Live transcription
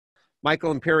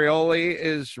Michael Imperioli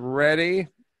is ready.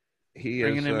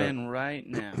 Bringing him in right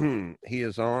now. He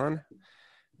is on.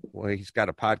 Well, he's got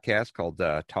a podcast called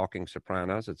Talking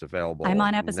Sopranos. It's available. I'm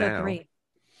on episode now 3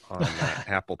 on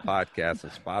Apple Podcasts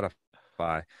and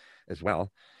Spotify as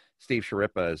well. Steve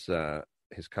Sharippa is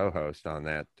his co-host on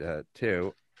that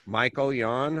too. Michael, you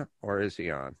on, or is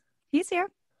he on? He's here.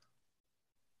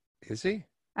 Is he?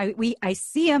 I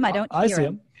see him. I don't hear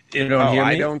him. You don't hear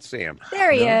me? I don't see him.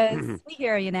 There he is. We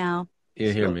hear you now.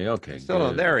 You hear me? Okay.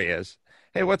 Still, there he is.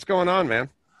 Hey, what's going on, man?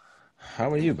 How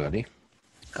are you, buddy?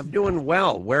 I'm doing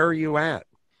well. Where are you at?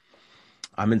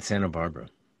 I'm in Santa Barbara.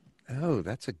 Oh,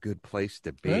 that's a good place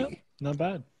to be. Yeah, not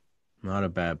bad. Not a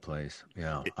bad place.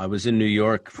 Yeah. I was in New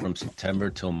York from September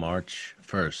till March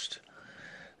 1st.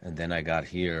 And then I got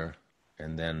here.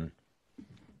 And then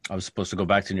I was supposed to go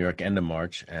back to New York end of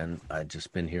March. And I've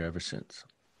just been here ever since.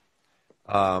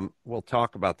 We'll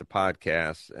talk about the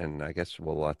podcast. And I guess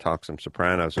we'll talk some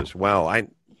Sopranos as well.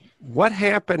 What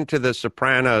happened to the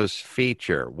Sopranos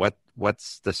feature?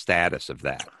 What's the status of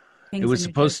that? It was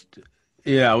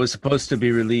supposed to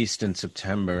be released in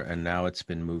September, and now it's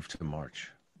been moved to March.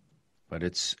 But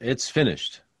it's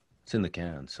finished. It's in the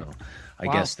can. So I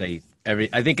guess I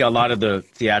think a lot of the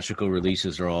theatrical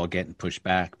releases are all getting pushed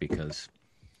back because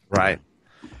right.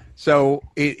 So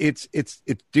it's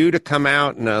due to come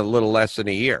out in a little less than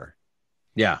a year.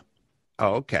 Yeah.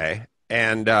 Oh, okay.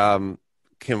 And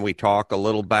can we talk a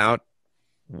little about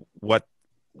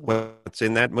what's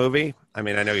in that movie? I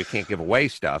mean, I know you can't give away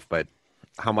stuff, but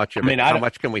how much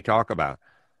can we talk about?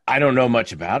 I don't know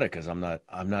much about it because I'm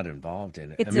not involved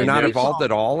in it. You're not involved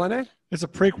at all in it? It's a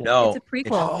prequel. No, it's a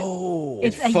prequel.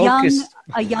 It's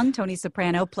a young Tony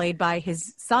Soprano played by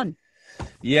his son.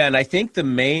 Yeah, and I think the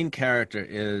main character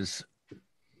is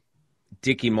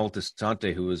Dickie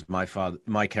Moltisanti, who is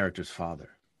my character's father.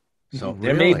 So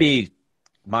there may be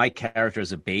my character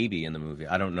as a baby in the movie.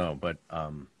 I don't know, but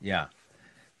yeah.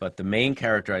 But the main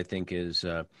character, I think, is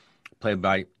played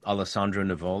by Alessandro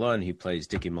Nivola, and he plays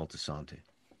Dickie Moltisanti.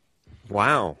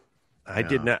 Wow. I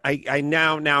did not. I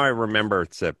now I remember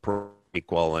it's a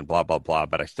prequel and blah, blah, blah,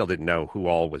 but I still didn't know who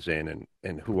all was in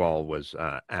and who all was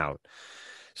out.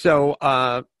 So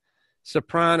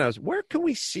Sopranos, where can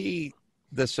we see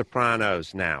the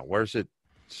Sopranos now? Where's it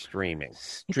streaming?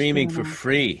 Streaming for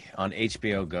free on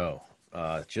HBO Go.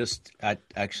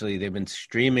 Actually, they've been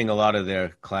streaming a lot of their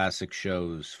classic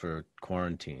shows for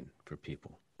quarantine for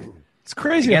people. It's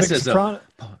crazy. I guess it's a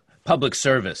public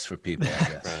service for people, I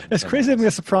guess. It's crazy. I mean,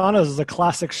 The Sopranos is a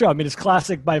classic show. I mean, it's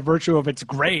classic by virtue of it's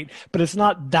great, but it's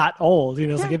not that old. You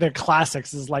know, it's like they're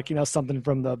classics. It's like, something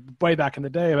from the way back in the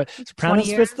day. But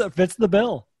Sopranos fits the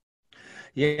bill.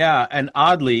 Yeah, and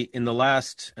oddly, and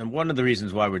one of the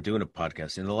reasons why we're doing a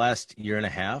podcast, in the last year and a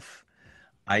half,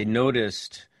 I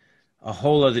noticed a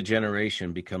whole other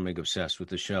generation becoming obsessed with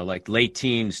the show, like late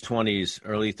teens, 20s,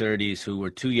 early 30s, who were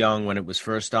too young when it was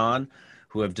first on,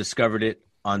 who have discovered it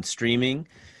on streaming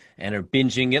and are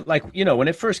binging it. Like, when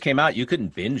it first came out, you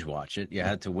couldn't binge watch it. You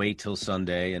had to wait till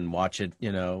Sunday and watch it,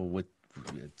 with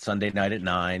Sunday night at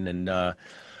 9. And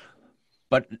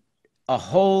but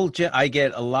I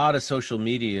get a lot of social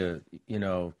media,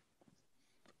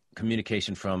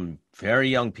 communication from very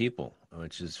young people,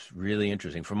 which is really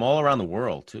interesting, from all around the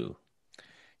world too.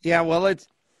 Yeah, well,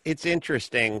 it's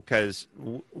interesting because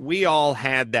we all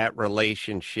had that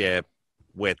relationship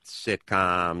with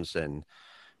sitcoms and,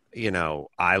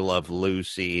 I Love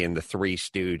Lucy and the Three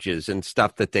Stooges and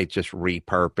stuff that they just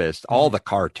repurposed. All the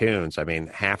cartoons. I mean,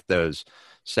 half those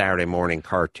Saturday morning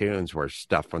cartoons were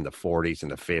stuff from the 40s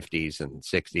and the 50s and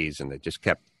 60s, and they just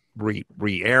kept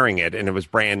re-airing it, and it was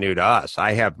brand new to us.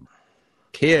 I have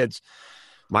kids,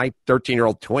 my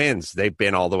 13-year-old twins, they've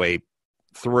been all the way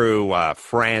through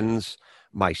Friends.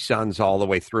 My son's all the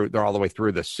way through. They're all the way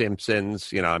through The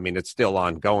Simpsons. It's still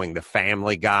ongoing. The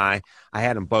Family Guy. I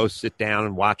had them both sit down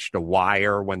and watch The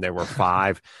Wire when they were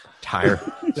 5. Tired.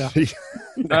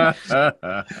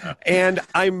 And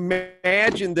I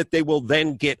imagine that they will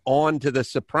then get on to The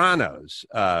Sopranos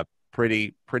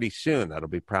pretty soon. That'll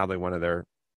be probably one of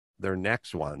their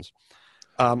next ones.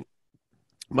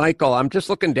 Michael, I'm just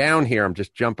looking down here. I'm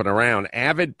just jumping around.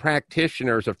 Avid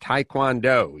practitioners of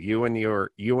Taekwondo, you and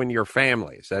your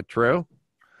family. Is that true?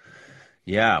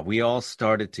 Yeah, we all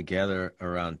started together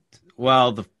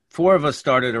the 4 of us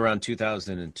started around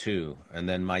 2002, and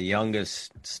then my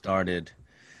youngest started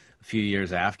a few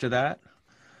years after that.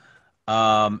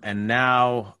 And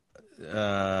now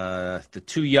the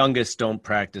 2 youngest don't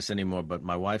practice anymore, but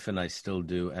my wife and I still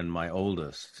do, and my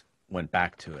oldest went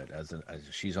back to it as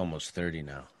she's almost 30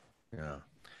 now.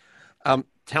 Yeah.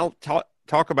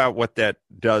 Talk about what that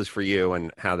does for you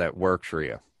and how that works for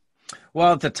you.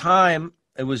 Well, at the time,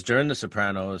 it was during The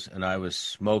Sopranos, and I was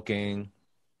smoking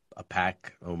a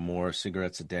pack or more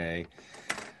cigarettes a day,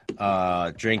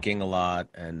 drinking a lot,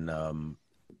 and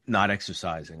not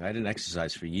exercising. I didn't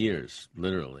exercise for years,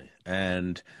 literally.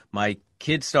 And my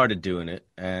kids started doing it,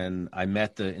 and I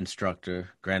met the instructor,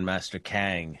 Grandmaster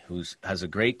Kang, who has a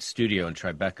great studio in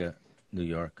Tribeca, New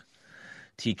York,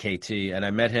 TKT. And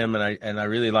I met him, and I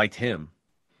really liked him,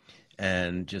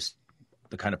 and just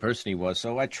the kind of person he was.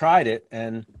 So I tried it,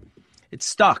 and it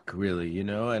stuck, really,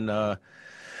 and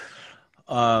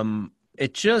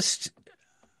it just,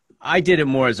 I did it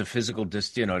more as a physical,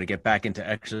 to get back into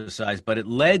exercise, but it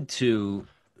led to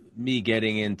me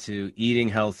getting into eating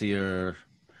healthier,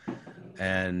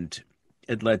 and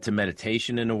it led to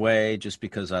meditation in a way, just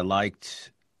because I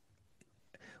liked,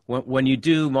 when you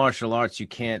do martial arts, you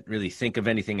can't really think of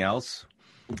anything else.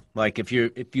 Like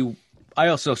I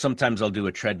also, sometimes I'll do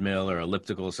a treadmill or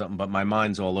elliptical or something, but my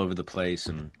mind's all over the place.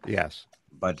 And yes,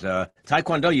 but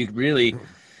Taekwondo,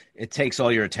 it takes all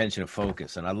your attention and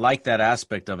focus. And I like that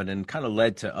aspect of it, and kind of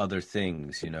led to other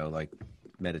things, like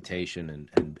meditation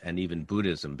and even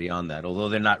Buddhism beyond that, although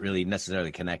they're not really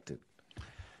necessarily connected.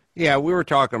 Yeah, we were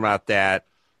talking about that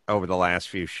over the last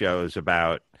few shows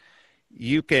about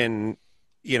you can,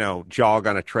 jog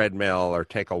on a treadmill or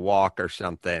take a walk or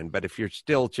something. But if you're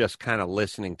still just kind of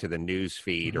listening to the news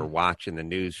feed or watching the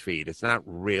news feed, it's not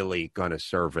really going to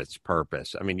serve its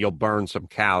purpose. I mean, you'll burn some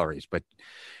calories, but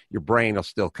your brain will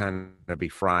still kind of be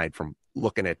fried from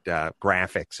looking at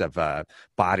graphics of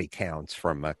body counts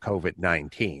from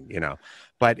COVID-19,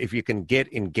 But if you can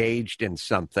get engaged in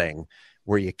something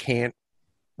where you can't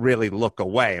really look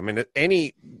away, I mean,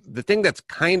 the thing that's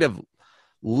kind of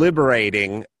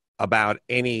liberating about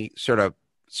any sort of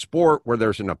sport where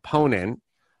there's an opponent,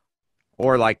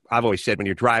 or like I've always said, when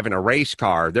you're driving a race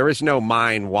car, there is no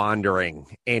mind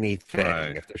wandering anything.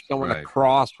 Right. If there's someone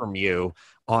across from you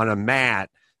on a mat,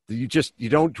 you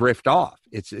don't drift off.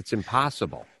 It's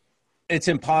impossible.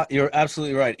 You're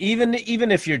absolutely right. Even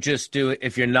if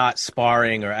if you're not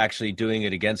sparring or actually doing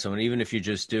it against someone, even if you're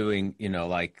just doing,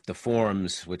 like the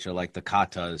forms, which are like the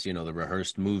katas, the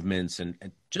rehearsed movements, and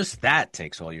just that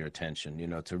takes all your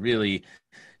attention, to really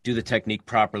do the technique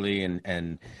properly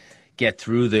and get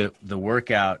through the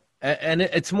workout. And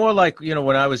it's more like,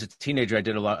 when I was a teenager,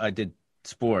 I did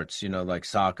sports, like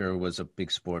soccer was a big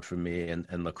sport for me,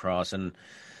 and lacrosse, and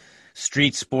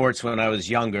street sports when I was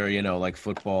younger, like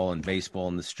football and baseball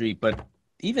in the street. But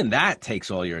even that takes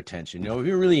all your attention. If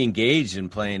you're really engaged in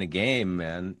playing a game,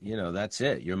 man, that's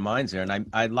it. Your mind's there. And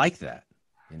I like that.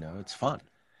 It's fun.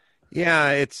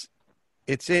 Yeah, it's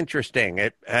interesting.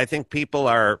 I think people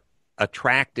are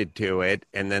attracted to it,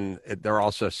 and then they're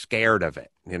also scared of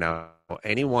it.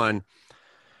 Anyone,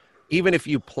 even if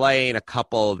you play in a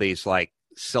couple of these like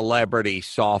celebrity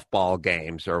softball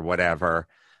games or whatever,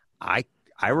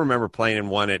 I remember playing in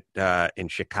one in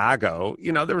Chicago.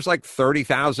 There was like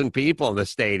 30,000 people in the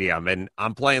stadium, and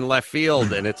I'm playing left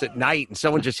field, and it's at night, and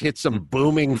someone just hits some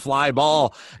booming fly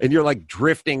ball, and you're like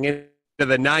drifting into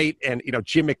the night, and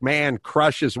Jim McMahon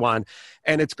crushes one,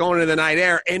 and it's going into the night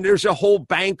air, and there's a whole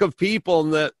bank of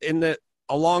people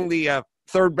along the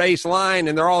third base line,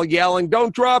 and they're all yelling,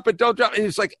 "Don't drop it, don't drop it." And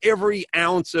it's like every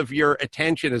ounce of your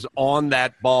attention is on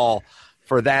that ball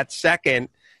for that second,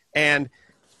 and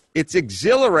it's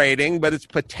exhilarating, but it's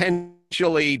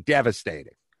potentially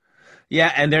devastating.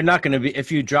 Yeah, and they're not going to be,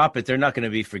 if you drop it, they're not going to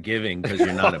be forgiving because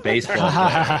you're not a baseball player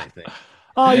or anything.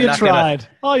 Oh, you tried.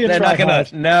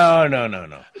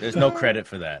 No. There's no credit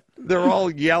for that. They're all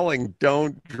yelling,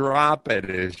 "Don't drop it,"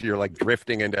 as you're like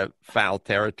drifting into foul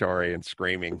territory and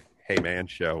screaming, "Hey man,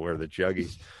 show, we're the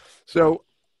Juggies." So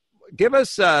give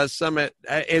us some,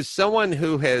 as someone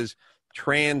who has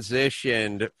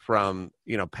transitioned from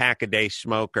pack a day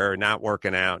smoker, not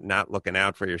working out, not looking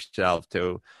out for yourself,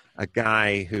 to a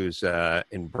guy who's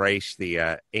embraced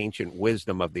the ancient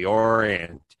wisdom of the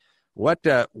Orient, what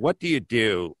do you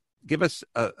do? Give us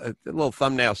a little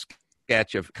thumbnail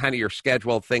sketch of kind of your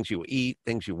schedule, things you eat,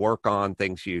 things you work on,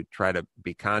 things you try to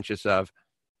be conscious of.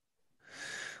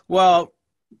 Well,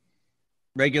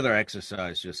 regular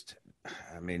exercise,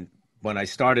 when I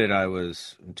started, I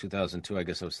was in 2002, I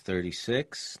guess I was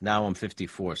 36. Now I'm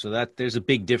 54. So that there's a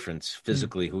big difference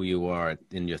physically who you are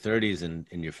in your 30s and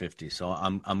in your 50s. So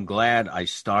I'm glad I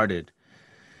started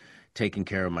taking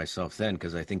care of myself then,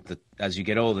 because I think that as you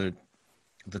get older,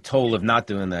 the toll of not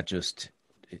doing that just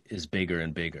is bigger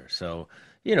and bigger. So,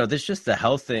 there's just the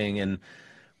health thing. And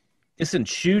listen,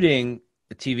 shooting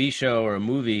a TV show or a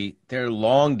movie, they're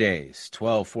long days,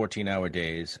 12, 14-hour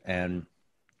days. And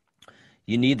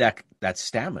you need that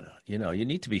stamina. You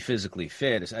need to be physically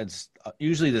fit.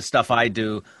 usually the stuff I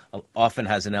do often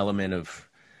has an element of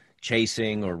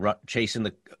chasing or chasing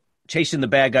the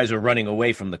bad guys or running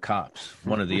away from the cops,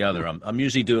 one or the other. I'm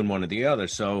usually doing one or the other.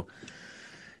 So,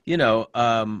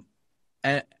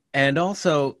 and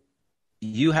also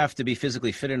you have to be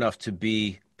physically fit enough to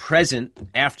be present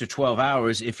after 12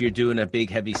 hours if you're doing a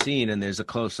big heavy scene and there's a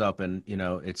close up and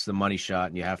it's the money shot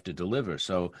and you have to deliver.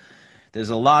 So there's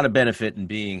a lot of benefit in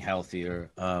being healthier.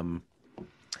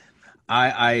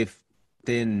 I've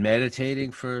been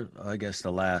meditating for, I guess,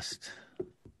 the last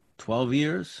 12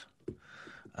 years.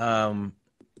 And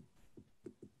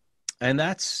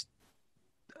that's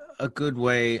a good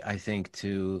way, I think,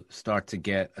 to start to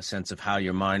get a sense of how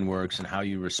your mind works and how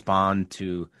you respond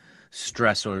to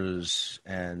stressors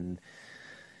and,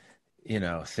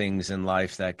 things in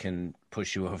life that can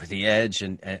push you over the edge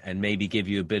and maybe give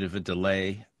you a bit of a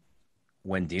delay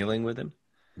when dealing with them,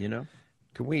 Can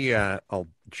we, I'll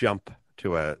jump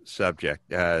to a subject.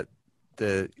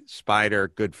 The Spider,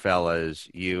 Goodfellas,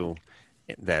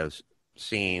 those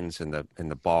scenes in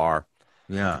the bar,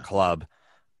 the club.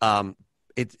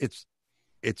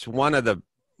 It's one of the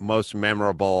most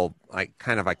memorable,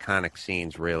 kind of iconic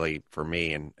scenes, really, for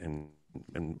me in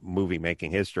movie making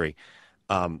history.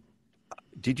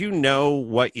 Did you know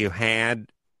what you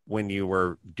had when you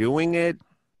were doing it?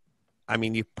 I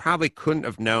mean, you probably couldn't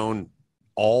have known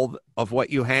all of what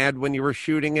you had when you were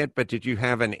shooting it, but did you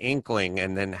have an inkling?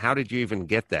 And then how did you even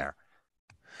get there?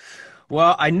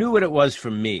 Well, I knew what it was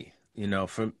for me.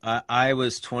 I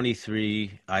was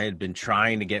 23. I had been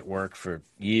trying to get work for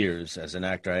years as an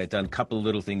actor. I had done a couple of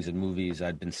little things in movies.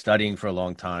 I'd been studying for a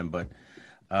long time. But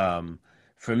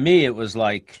for me, it was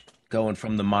like going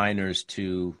from the minors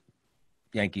to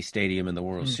Yankee Stadium in the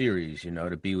World Series,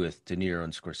 to be with De Niro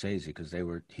and Scorsese, because they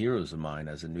were heroes of mine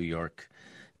as a New York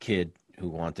kid who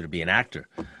wanted to be an actor.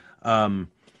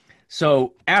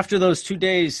 So after those 2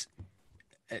 days,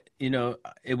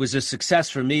 it was a success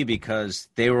for me because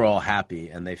they were all happy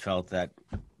and they felt that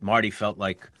Marty felt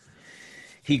like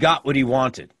he got what he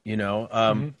wanted,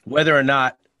 whether or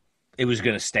not it was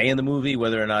going to stay in the movie,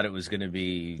 whether or not it was going to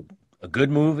be a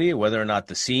good movie, whether or not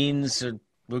the scenes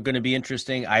were going to be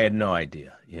interesting. I had no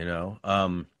idea,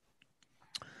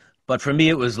 but for me,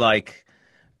 it was like,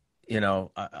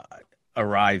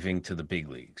 arriving to the big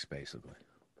leagues, basically.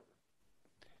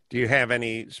 Do you have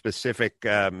any specific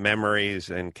memories,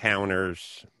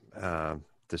 encounters,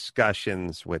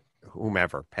 discussions with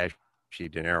whomever, Pesci,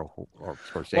 De Niro, or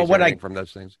Scorsese, from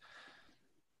those things?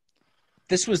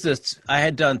 I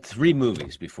had done 3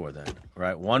 movies before then,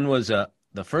 right? One was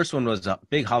the first one was a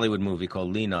big Hollywood movie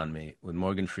called Lean on Me with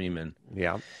Morgan Freeman.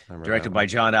 Yeah. Directed by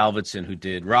John Avildsen, who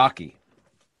did Rocky.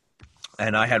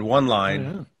 And I had one line.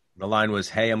 Oh, yeah. The line was,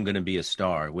 "Hey, I'm going to be a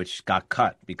star," which got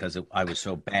cut because I was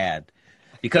so bad.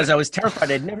 Because I was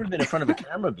terrified. I'd never been in front of a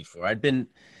camera before. I'd been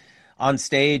on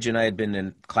stage and I had been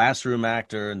a classroom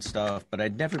actor and stuff, but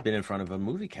I'd never been in front of a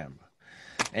movie camera.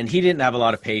 And he didn't have a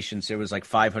lot of patience. There was like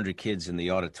 500 kids in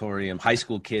the auditorium, high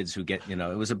school kids who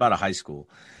it was about a high school.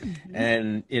 Mm-hmm.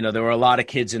 And, there were a lot of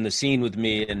kids in the scene with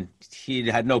me, and he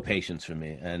had no patience for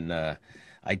me. And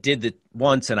I did it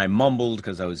once and I mumbled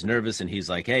because I was nervous. And he's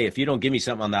like, "Hey, if you don't give me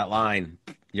something on that line,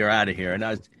 you're out of here."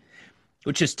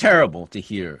 Which is terrible to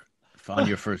hear on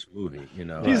your first movie,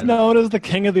 He's known as the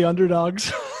king of the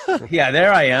underdogs. Yeah,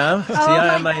 there I am. See,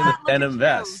 I'm in the denim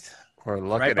vest.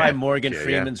 Right by Morgan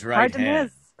Freeman's right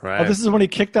hand. Right. Oh, this is when he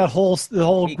kicked the whole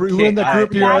group.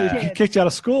 He kicked you out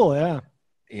of school. Yeah.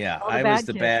 Yeah, I was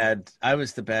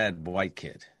the bad white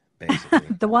kid,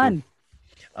 basically. The one.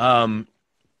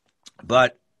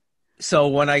 But so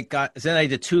then I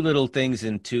did 2 little things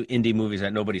in 2 indie movies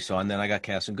that nobody saw, and then I got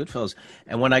cast in Goodfellas.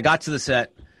 And when I got to the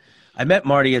set, I met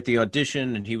Marty at the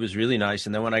audition, and he was really nice.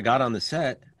 And then when I got on the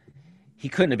set, he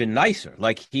couldn't have been nicer.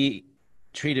 Like, he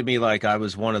treated me like I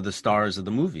was one of the stars of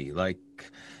the movie. Like,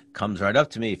 comes right up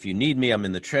to me. "If you need me, I'm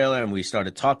in the trailer." And we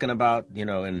started talking about,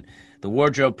 and the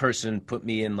wardrobe person put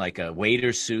me in like a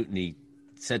waiter suit, and he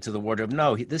said to the wardrobe,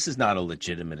 "No, this is not a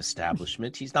legitimate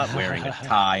establishment. He's not wearing a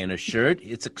tie and a shirt.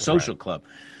 It's a social club."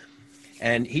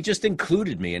 And he just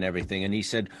included me in everything. And he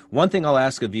said, "One thing I'll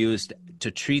ask of you is to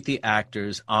treat the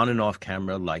actors on and off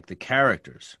camera like the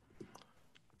characters,"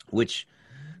 which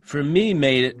for me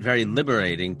made it very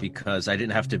liberating because I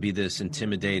didn't have to be this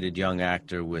intimidated young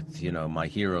actor with, my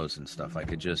heroes and stuff. I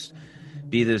could just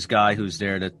be this guy who's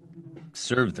there to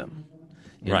serve them,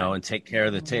 and take care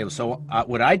of the table. So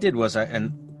what I did was,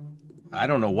 and I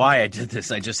don't know why I did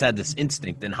this. I just had this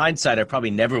instinct. In hindsight, I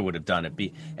probably never would have done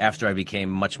it after I became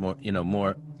much more,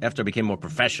 after I became more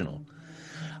professional.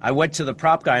 I went to the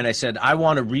prop guy and I said, "I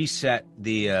want to reset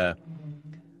the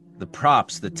the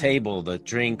props, the table, the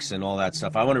drinks, and all that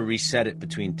stuff. I want to reset it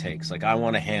between takes. Like, I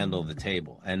want to handle the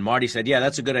table. And Marty said, yeah,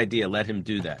 that's a good idea. Let him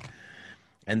do that.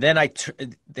 And then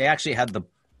they actually had the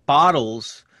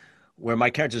bottles where my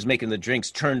character was making the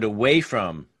drinks turned away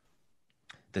from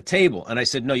the table. And I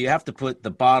said, no, you have to put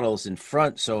the bottles in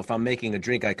front. So if I'm making a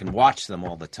drink, I can watch them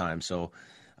all the time. So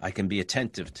I can be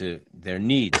attentive to their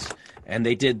needs. And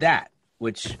they did that,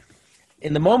 which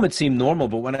in the moment seemed normal,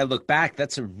 but when I look back,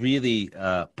 that's a really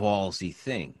ballsy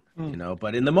thing, you know.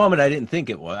 But in the moment, I didn't think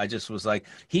it was. I just was like,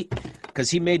 because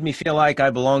he made me feel like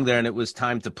I belonged there, and it was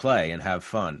time to play and have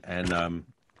fun. And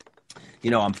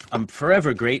you know, I'm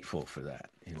forever grateful for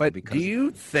that. You know, but do you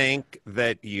think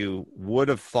that you would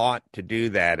have thought to do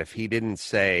that if he didn't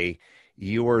say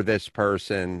you are this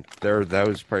person, they're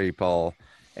those people,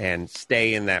 and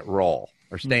stay in that role?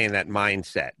 Or stay in that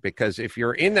mindset? Because if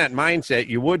you're in that mindset,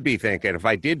 you would be thinking, if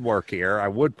I did work here, I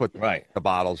would put the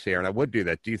bottles here and I would do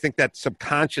that. Do you think that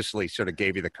subconsciously sort of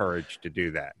gave you the courage to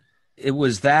do that? It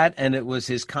was that, and it was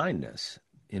his kindness,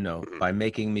 you know, by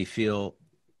making me feel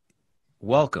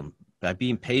welcome, by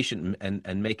being patient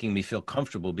and making me feel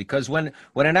comfortable. Because when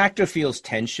an actor feels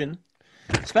tension,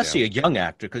 especially a young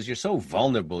actor, because you're so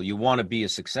vulnerable, you want to be a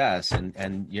success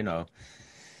and you know,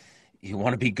 you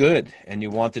want to be good and you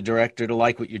want the director to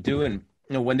like what you're doing.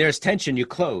 You know, when there's tension, you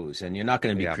close and you're not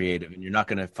going to be creative and you're not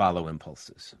going to follow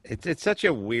impulses. It's such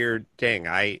a weird thing.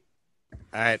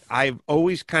 I've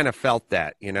always kind of felt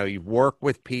that, you know, you work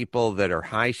with people that are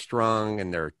high strung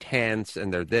and they're tense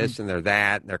and they're this and they're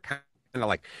that. And they're kind of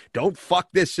like, don't fuck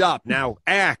this up now,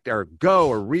 act or go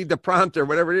or read the prompt or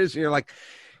whatever it is. And you're like,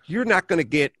 you're not going to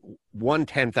get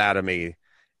 1/10 out of me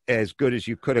as good as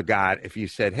you could have got if you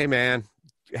said, hey man,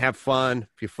 have fun.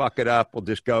 If you fuck it up, we'll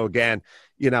just go again.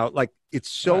 You know, like it's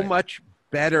so much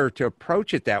better to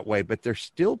approach it that way, but there's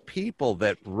still people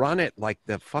that run it like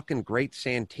the fucking great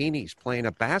Santini's playing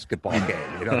a basketball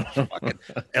game, you know, fucking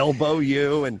elbow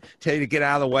you and tell you to get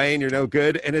out of the way and you're no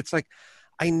good. And it's like,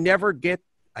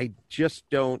 I just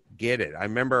don't get it. I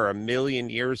remember a million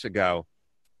years ago,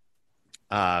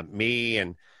 me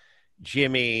and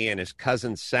Jimmy and his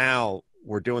cousin Sal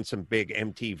were doing some big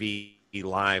MTV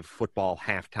live football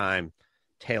halftime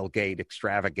tailgate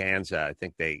extravaganza. I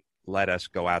think they let us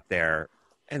go out there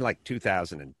in like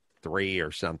 2003 or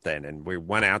something. And we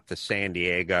went out to San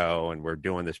Diego and we're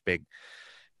doing this big,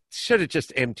 sort of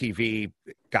just MTV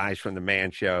guys from the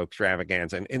Man Show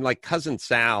extravaganza. And like Cousin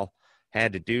Sal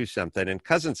had to do something. And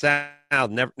Cousin Sal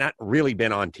not really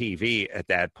been on TV at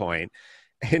that point.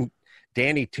 And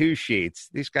Danny Two Sheets,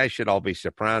 these guys should all be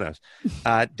Sopranos.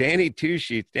 Danny Two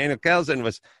Sheets, Daniel Kelson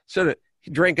was sort of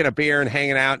drinking a beer and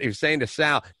hanging out. He was saying to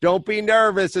Sal, don't be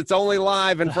nervous. It's only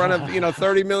live in front of,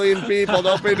 30 million people.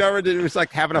 Don't be nervous. It was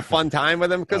like having a fun time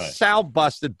with him because Sal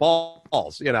busted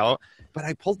balls, But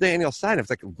I pulled Daniel aside. I was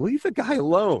like, leave the guy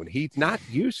alone. He's not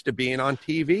used to being on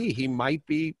TV. He might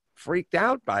be freaked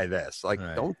out by this. Like,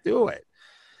 don't do it.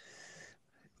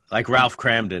 Like Ralph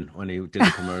Cramden when he did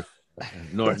the commercial.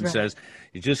 Norton says,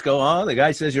 you just go on. The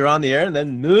guy says you're on the air, and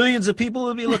then millions of people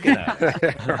will be looking at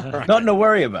it. Nothing to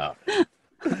worry about.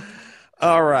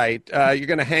 All right. You're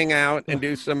going to hang out and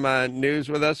do some news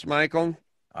with us, Michael?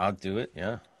 I'll do it,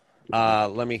 yeah.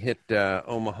 Let me hit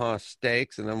Omaha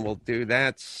Steaks, and then we'll do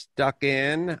that. Stuck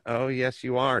in. Oh, yes,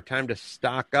 you are. Time to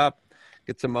stock up.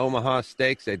 Get some Omaha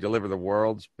Steaks. They deliver the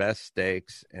world's best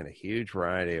steaks and a huge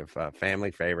variety of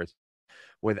family favorites.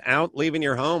 Without leaving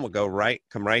your home, will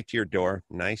come right to your door,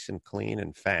 nice and clean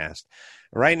and fast.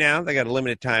 Right now, they got a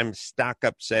limited time stock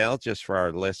up sale just for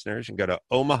our listeners. You can go to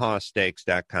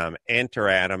omahasteaks.com, enter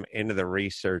Adam into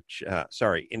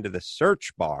the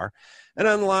search bar, and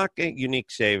unlock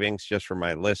unique savings just for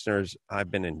my listeners.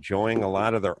 I've been enjoying a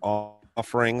lot of their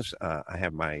offerings. I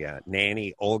have my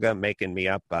nanny Olga making me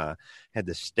up. Had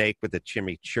the steak with the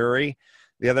chimichurri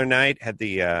the other night. Had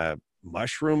the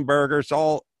mushroom burgers.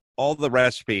 All the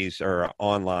recipes are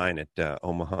online at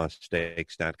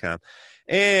omahasteaks.com.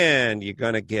 And you're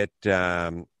going to get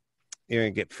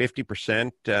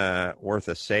 50% worth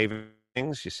of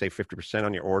savings. You save 50%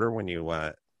 on your order when you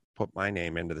put my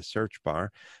name into the search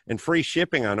bar. And free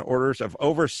shipping on orders of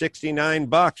over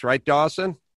 $69. Right,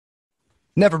 Dawson?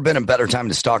 Never been a better time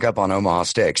to stock up on Omaha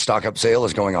Steaks. Stock up sale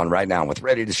is going on right now with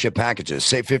ready-to-ship packages.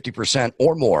 Save 50%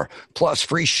 or more, plus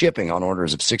free shipping on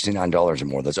orders of $69 or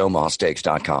more. That's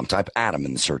omahasteaks.com. Type Adam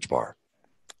in the search bar.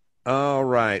 All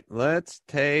right, let's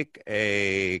take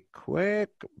a quick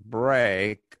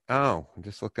break. Oh, I'm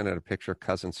just looking at a picture of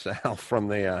Cousin Sal from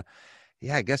the,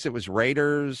 I guess it was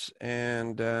Raiders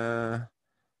and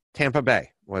Tampa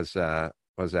Bay was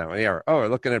was that one? Yeah. Oh, we're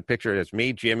looking at a picture. It's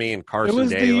me, Jimmy, and Carson. It was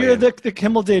Daly the year that the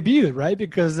Kimmel debuted, right?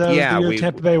 Because that was the year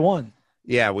Tampa Bay won.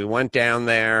 Yeah, we went down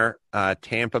there.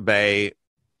 Tampa Bay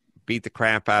beat the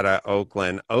crap out of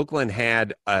Oakland. Oakland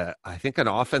had, I think, an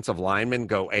offensive lineman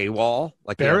go AWOL.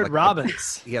 Like Barrett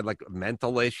Robbins. He had like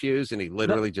mental issues, and he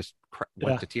literally just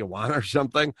went to Tijuana or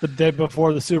something. The day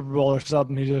before the Super Bowl or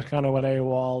something, he just kind of went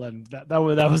AWOL, and that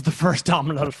was the first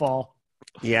domino to fall.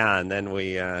 Yeah, and then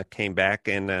we came back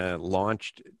and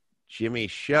launched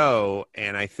Jimmy's show,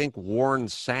 and I think Warren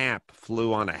Sapp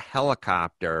flew on a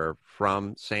helicopter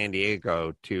from San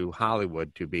Diego to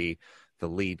Hollywood to be the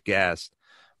lead guest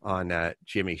on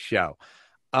Jimmy's show.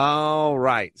 All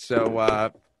right,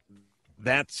 so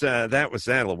that was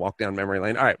that. We'll walk down memory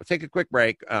lane. All right, we'll take a quick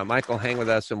break. Michael, hang with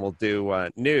us, and we'll do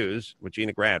news with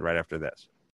Gina Grad right after this.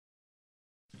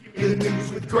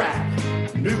 News with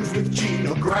Grad, news with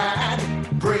Gina Grad,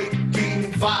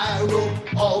 breaking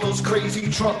viral, all those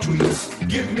crazy Trump tweets.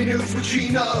 Give me news with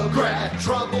Gina Grad,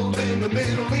 trouble in the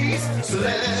Middle East,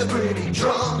 celebrity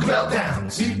drunk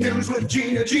meltdowns. Deep news with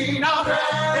Gina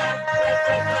Grad.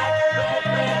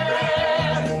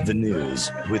 The news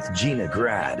with Gina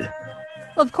Grad.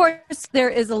 Well, of course, there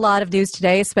is a lot of news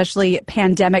today, especially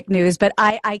pandemic news, but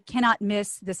I cannot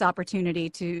miss this opportunity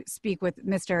to speak with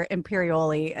Mr.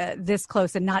 Imperioli this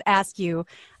close and not ask you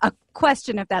a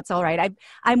question, if that's all right.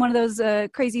 I'm one of those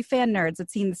crazy fan nerds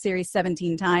that's seen the series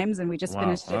 17 times, and we just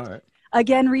finished it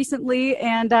again recently,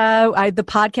 and the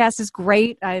podcast is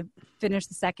great. I finished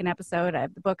the second episode. I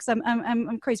have the books. I'm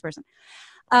a crazy person.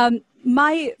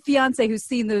 My fiance, who's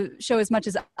seen the show as much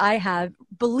as I have,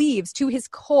 believes to his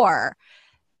core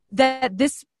that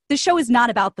this show is not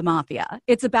about the mafia.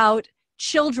 It's about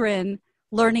children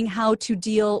learning how to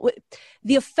deal with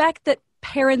the effect that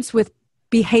parents with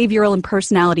behavioral and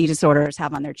personality disorders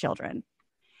have on their children.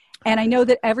 And I know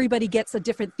that everybody gets a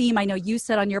different theme. I know you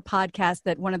said on your podcast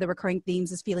that one of the recurring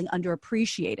themes is feeling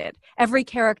underappreciated. Every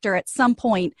character at some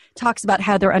point talks about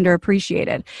how they're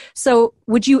underappreciated. So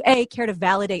would you, A, care to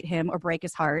validate him or break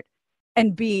his heart?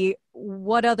 And B,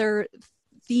 what other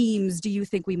themes do you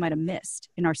think we might have missed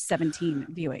in our 17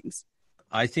 viewings?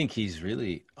 I think he's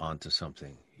really onto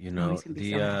something. You know,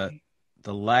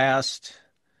 the last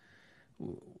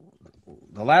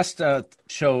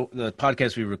show, the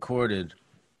podcast we recorded,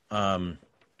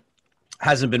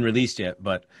 hasn't been released yet,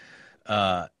 but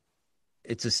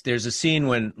there's a scene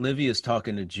when Livia's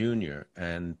talking to Junior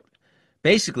and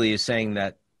basically is saying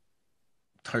that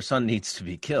her son needs to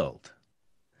be killed.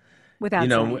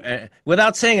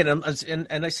 Without saying it.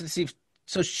 And I said, Steve,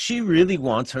 so she really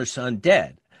wants her son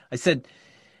dead. I said,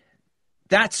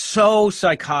 that's so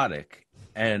psychotic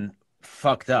and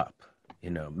fucked up,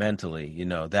 mentally,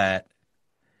 that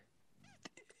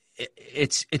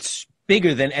it's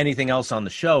bigger than anything else on the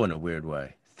show in a weird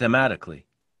way, thematically,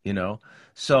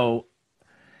 So,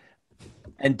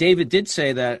 and David did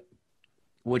say that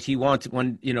what he wanted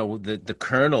when, the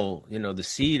kernel, the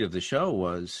seed of the show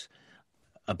was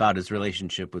about his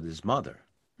relationship with his mother.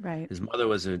 Right. His mother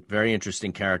was a very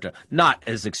interesting character, not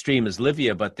as extreme as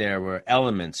Livia, but there were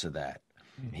elements of that.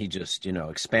 He just,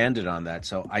 expanded on that.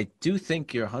 So I do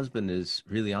think your husband is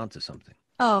really onto something.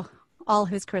 Oh, all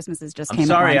his Christmases just came. I'm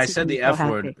sorry, I said the F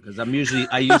word because I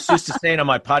used to say it on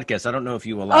my podcast. I don't know if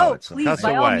you allow it. So please,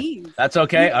 by all means. That's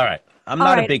okay. All right. I'm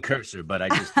not a big cursor, but I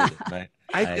just did it.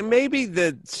 Right? Maybe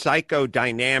the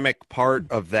psychodynamic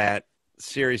part of that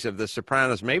series of The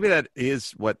Sopranos, maybe that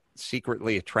is what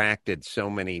secretly attracted so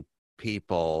many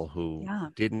people who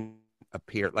didn't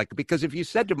appear because if you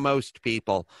said to most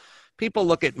people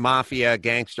look at mafia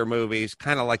gangster movies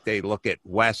kind of like they look at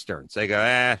westerns. They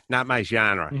go, not my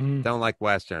genre. Mm-hmm. Don't like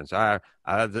westerns.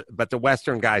 But the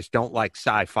western guys don't like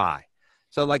sci-fi.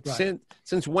 So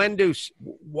since when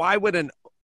why would a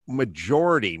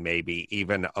majority maybe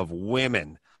even of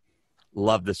women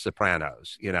love The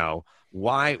Sopranos?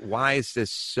 Why is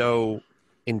this so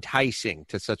enticing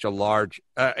to such a large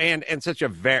and such a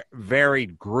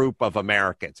varied group of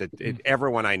Americans?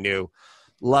 Everyone I knew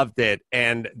loved it,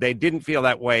 and they didn't feel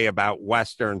that way about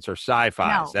westerns or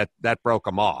sci-fis. No. That broke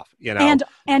them off,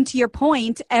 And to your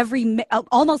point,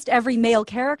 almost every male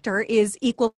character is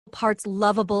equal parts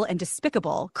lovable and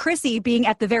despicable. Chrissy being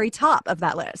at the very top of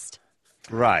that list.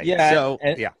 Right. Yeah. So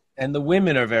And the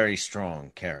women are very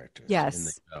strong characters. Yes. In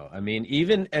the show. I mean,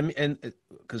 even and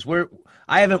because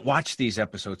I haven't watched these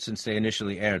episodes since they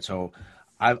initially aired, so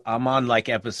I'm on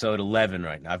episode 11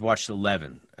 right now. I've watched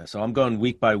 11, so I'm going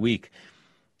week by week.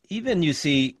 Even you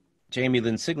see Jamie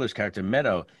Lynn Sigler's character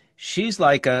Meadow, she's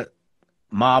like a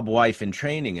mob wife in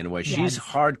training in a way. She's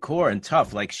hardcore and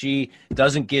tough. She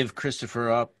doesn't give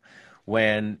Christopher up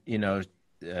when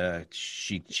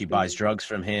she buys drugs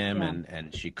from him,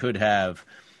 and she could have.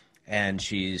 And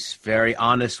she's very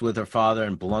honest with her father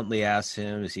and bluntly asks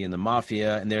him, "Is he in the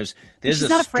mafia?" And there's she's a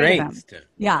not afraid of strength.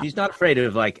 him. She's not afraid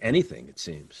of like anything. It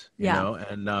seems, you know.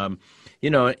 And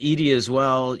Edie as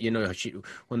well.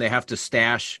 When they have to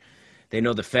stash, they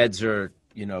know the feds are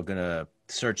gonna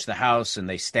search the house, and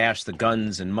they stash the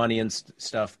guns and money and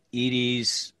stuff.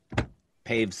 Edie's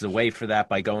paves the way for that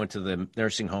by going to the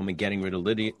nursing home and getting rid of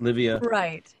Livia.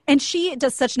 Right. And she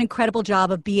does such an incredible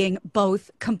job of being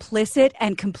both complicit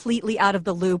and completely out of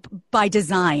the loop by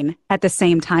design at the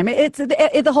same time.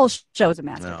 The whole show is a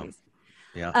masterpiece.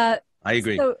 Yeah, I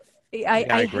agree. So I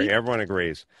agree. Everyone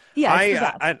agrees.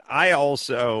 Yeah. I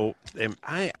also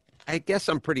I guess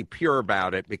I'm pretty pure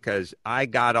about it because I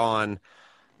got on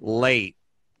late,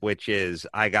 which is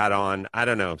I got on, I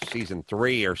don't know, season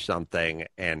 3 or something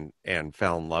and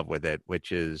fell in love with it,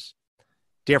 which is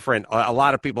different. A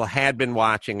lot of people had been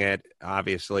watching it,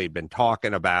 obviously been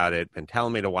talking about it, been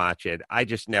telling me to watch it. I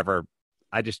just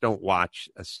don't watch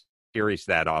a series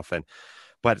that often.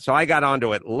 But so I got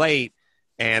onto it late,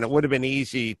 and it would have been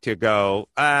easy to go,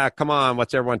 come on,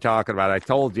 what's everyone talking about? I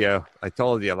told you.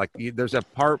 Like, there's a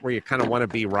part where you kind of want to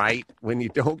be right when you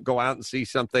don't go out and see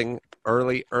something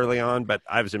early on, but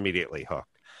I was immediately hooked.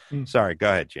 Sorry, go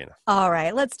ahead, Gina. All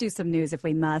right, let's do some news if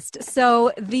we must.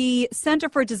 So the Center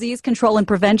for Disease Control and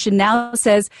Prevention now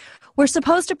says we're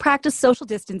supposed to practice social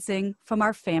distancing from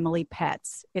our family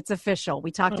pets. It's official.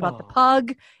 We talked about the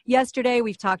pug yesterday.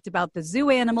 We've talked about the zoo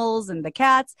animals and the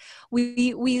cats.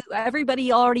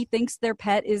 Everybody already thinks their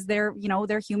pet is their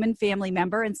human family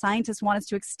member, and scientists want us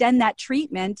to extend that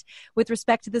treatment with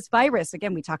respect to this virus.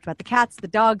 Again, we talked about the cats, the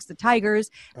dogs, the tigers.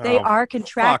 They are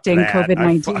contracting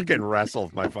COVID-19. I fucking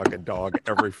wrestled my fucking dog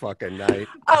every fucking night.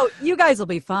 Oh, you guys will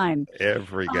be fine.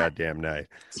 Every goddamn night.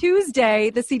 Tuesday,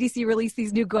 the CDC released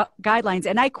these new guidelines,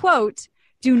 and I quote,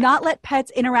 "Do not let pets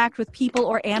interact with people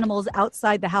or animals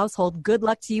outside the household. Good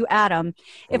luck to you, Adam.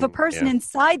 If a person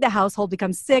inside the household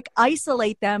becomes sick,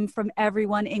 isolate them from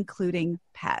everyone, including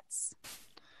pets."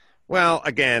 Well,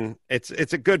 again, it's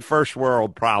a good first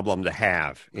world problem to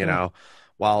have, you know.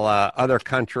 While other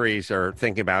countries are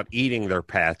thinking about eating their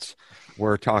pets,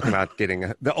 we're talking about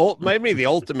getting maybe the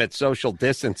ultimate social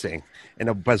distancing in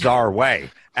a bizarre way,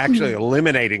 actually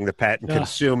eliminating the pet and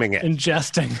consuming it.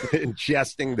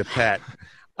 Ingesting the pet.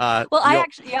 I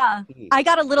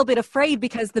got a little bit afraid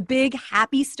because the big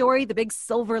happy story, the big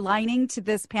silver lining to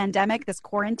this pandemic, this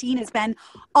quarantine has been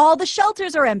all the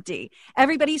shelters are empty.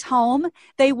 Everybody's home.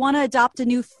 They want to adopt a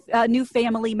new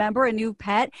family member, a new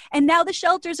pet, and now the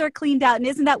shelters are cleaned out. And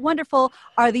isn't that wonderful?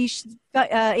 Are these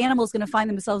animals going to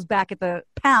find themselves back at the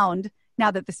pound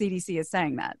now that the CDC is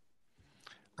saying that?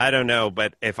 I don't know,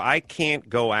 but if I can't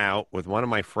go out with one of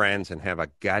my friends and have a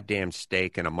goddamn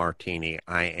steak and a martini,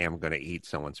 I am going to eat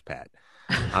someone's pet.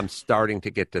 I'm starting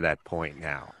to get to that point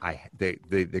now.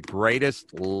 The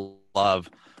greatest love of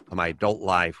my adult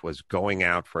life was going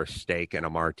out for a steak and a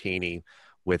martini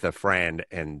with a friend,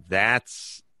 and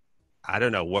that's, I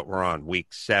don't know what we're on,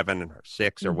 week 7 or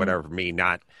 6 or whatever, for me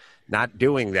not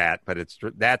doing that, but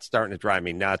that's starting to drive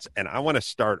me nuts, and I want to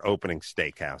start opening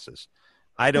steakhouses.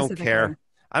 I don't care.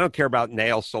 I don't care about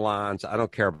nail salons. I don't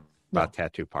care about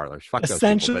tattoo parlors. Fuck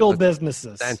essential those people,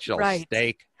 businesses. Essential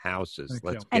steak houses.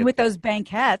 And with those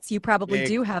banquettes, you probably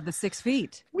do have the 6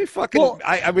 feet. We fucking.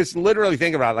 I was literally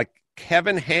thinking about it, like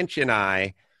Kevin Hench and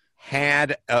I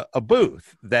had a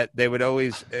booth that they would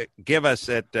always give us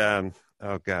at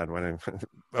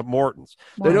Morton's.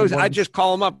 I'd just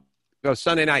call them up. Go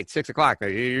Sunday night, 6:00, your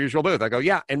usual booth. I go,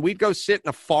 yeah. And we'd go sit in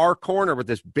a far corner with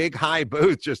this big high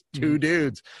booth, just 2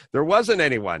 dudes. There wasn't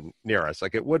anyone near us.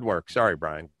 Like, it would work. Sorry,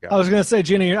 Brian. I was going to say,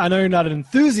 Gina, I know you're not an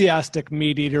enthusiastic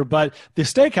meat eater, but the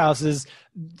steakhouses,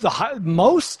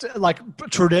 most like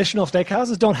traditional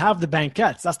steakhouses don't have the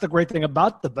banquettes. That's the great thing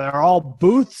about them. They're all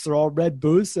booths. They're all red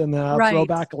booths and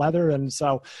throwback leather. And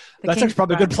so that's actually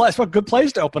probably a good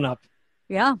place to open up.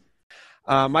 Yeah.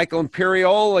 Michael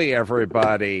Imperioli,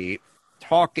 everybody.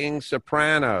 Talking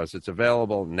Sopranos. It's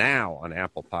available now on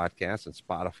Apple Podcasts and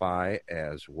Spotify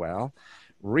as well.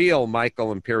 Real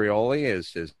Michael Imperioli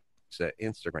is his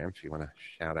Instagram, if you want to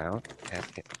shout out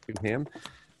to him.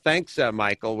 Thanks,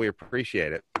 Michael. We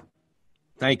appreciate it.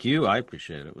 Thank you. I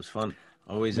appreciate it. It was fun.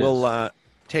 Always is. We'll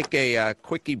take a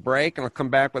quickie break, and I'll come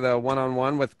back with a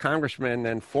one-on-one with Congressman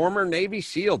and former Navy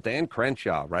SEAL Dan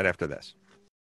Crenshaw right after this.